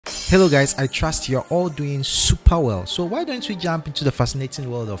Hello guys, I trust you're all doing super well. So why don't we jump into the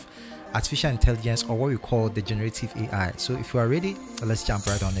fascinating world of artificial intelligence, or what we call the generative AI. So if you are ready, let's jump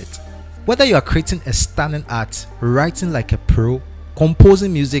right on it. Whether you are creating a stunning art, writing like a pro,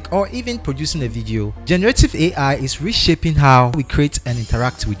 composing music, or even producing a video, generative AI is reshaping how we create and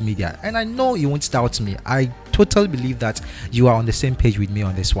interact with media. And I know you won't doubt me. I totally believe that you are on the same page with me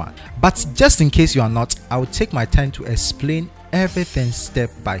on this one. But just in case you are not, I will take my time to explain everything step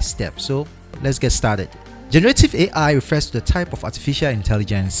by step. So let's get started. Generative AI refers to the type of artificial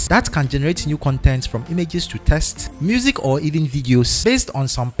intelligence that can generate new content from images to text, music, or even videos based on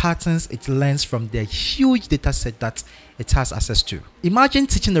some patterns it learns from the huge data set that it has access to. Imagine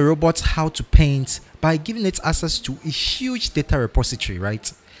teaching a robot how to paint by giving it access to a huge data repository, right?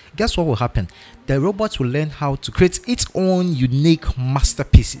 Guess what will happen? The robot will learn how to create its own unique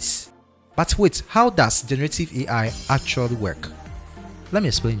masterpieces. But wait, how does generative AI actually work? Let me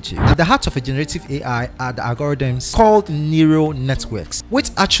explain to you. At the heart of a generative AI are the algorithms called neural networks, which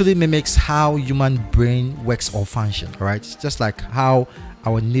actually mimics how human brain works or functions, right? Just like how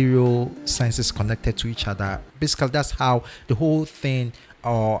our neural senses connected to each other. Basically, that's how the whole thing,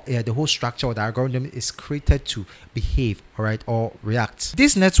 or the whole structure of the algorithm is created to behave, all right, or react.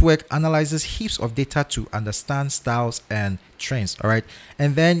 This network analyzes heaps of data to understand styles and trends, all right,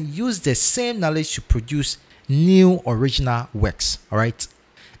 and then use the same knowledge to produce new original works, all right.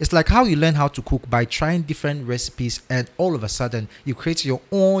 It's like how you learn how to cook by trying different recipes, and all of a sudden you create your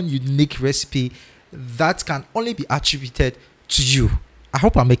own unique recipe that can only be attributed to you. I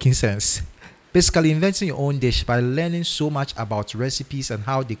hope I'm making sense. Basically, inventing your own dish by learning so much about recipes and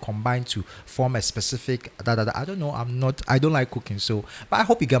how they combine to form a specific I don't know, I don't like cooking, so but I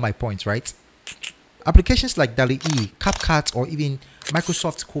hope you get my point, right? Applications like DALL-E, CapCut, or even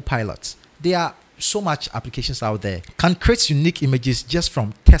Microsoft Copilot, there are so much applications out there, can create unique images just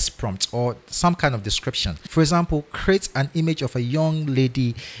from text prompts or some kind of description. For example, create an image of a young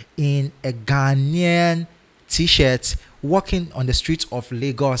lady in a Ghanaian t-shirt walking on the streets of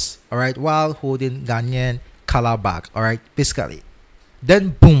Lagos, all right, while holding Ghanaian color bag, all right, basically. Then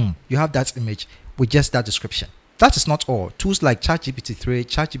boom, you have that image with just that description. That is not all. Tools like ChatGPT 3,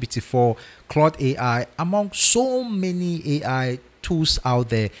 ChatGPT 4, Claude AI, among so many AI tools out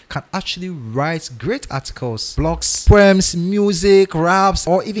there, can actually write great articles, blogs, poems, music, raps,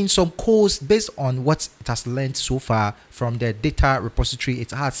 or even some codes based on what it has learned so far from the data repository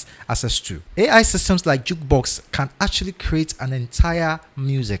it has access to. AI systems like Jukebox can actually create an entire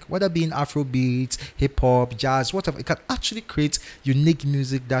music, whether being Afrobeat, hip-hop, jazz, whatever. It can actually create unique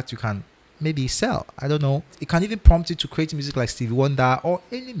music that you can maybe sell. I don't know. It can even prompt you to create music like Stevie Wonder or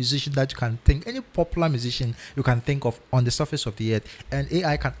any musician that you can think, any popular musician you can think of on the surface of the earth. And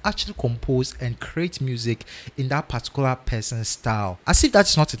AI can actually compose and create music in that particular person's style. As if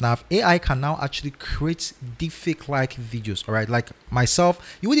that's not enough, AI can now actually create deepfake-like videos. All right, like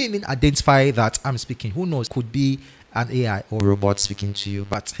myself, you wouldn't even identify that I'm speaking. Who knows? Could be an AI or robot speaking to you,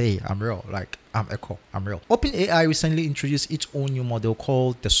 but hey, I'm real. Like, I'm Echo, I'm real. OpenAI recently introduced its own new model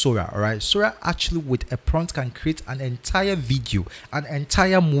called the Sora. All right, Sora actually with a prompt can create an entire video, an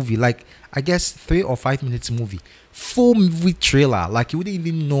entire movie, like I guess 3 or 5 minutes movie, full movie trailer. Like you wouldn't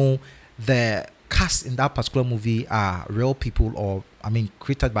even know the cast in that particular movie are real people, or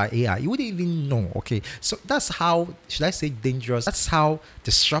created by AI. You wouldn't even know. Okay, so that's how, should I say, dangerous, that's how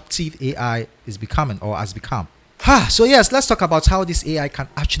disruptive AI is becoming, or has become. So yes, let's talk about how this AI can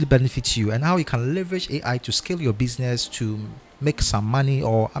actually benefit you and how you can leverage AI to scale your business, to make some money,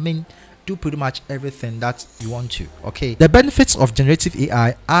 or do pretty much everything that you want to. Okay, the benefits of generative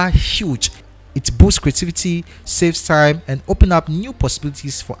AI are huge. It boosts creativity, saves time, and open up new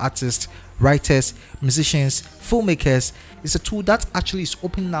possibilities for artists, writers, musicians, filmmakers. It's a tool that actually is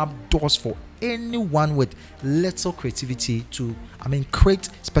opening up doors for anyone with little creativity to create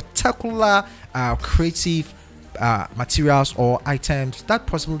spectacular creative materials or items that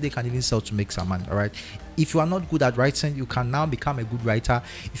possibly they can even sell to make some money. All right, if you are not good at writing, you can now become a good writer.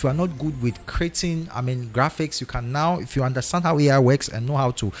 If you are not good with creating graphics, you can now, if you understand how AI works and know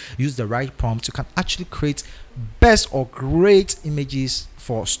how to use the right prompts, you can actually create best or great images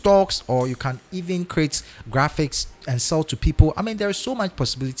for stocks, or you can even create graphics and sell to people. There is so much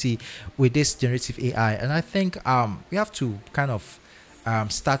possibility with this generative AI, and I think we have to kind of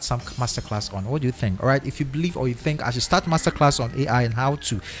start some masterclass on. What do you think? All right, if you believe or you think I should start masterclass on AI and how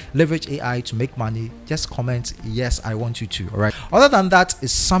to leverage AI to make money, just comment yes, I want you to. All right, other than that,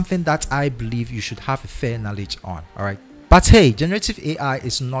 it's something that I believe you should have a fair knowledge on. All right, but hey, generative AI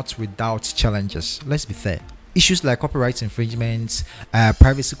is not without challenges. Let's be fair. Issues like copyright infringements,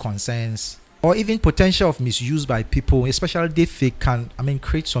 privacy concerns, or even potential of misuse by people, especially deepfake, can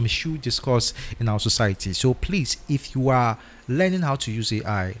create some huge discourse in our society. So please, if you are learning how to use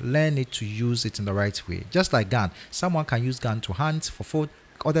AI, learn it to use it in the right way. Just like gun, someone can use gun to hunt for food,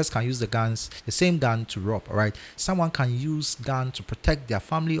 others can use the same gun to rob. All right, someone can use gun to protect their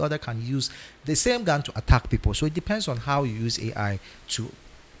family, other can use the same gun to attack people. So it depends on how you use AI to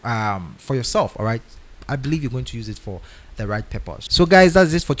for yourself. All right, I believe you're going to use it for the right purpose. So guys,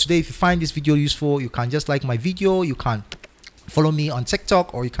 that's it for today. If you find this video useful, you can just like my video, you can follow me on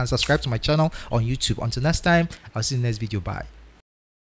TikTok, or you can subscribe to my channel on YouTube. Until next time, I'll see you in the next video. Bye.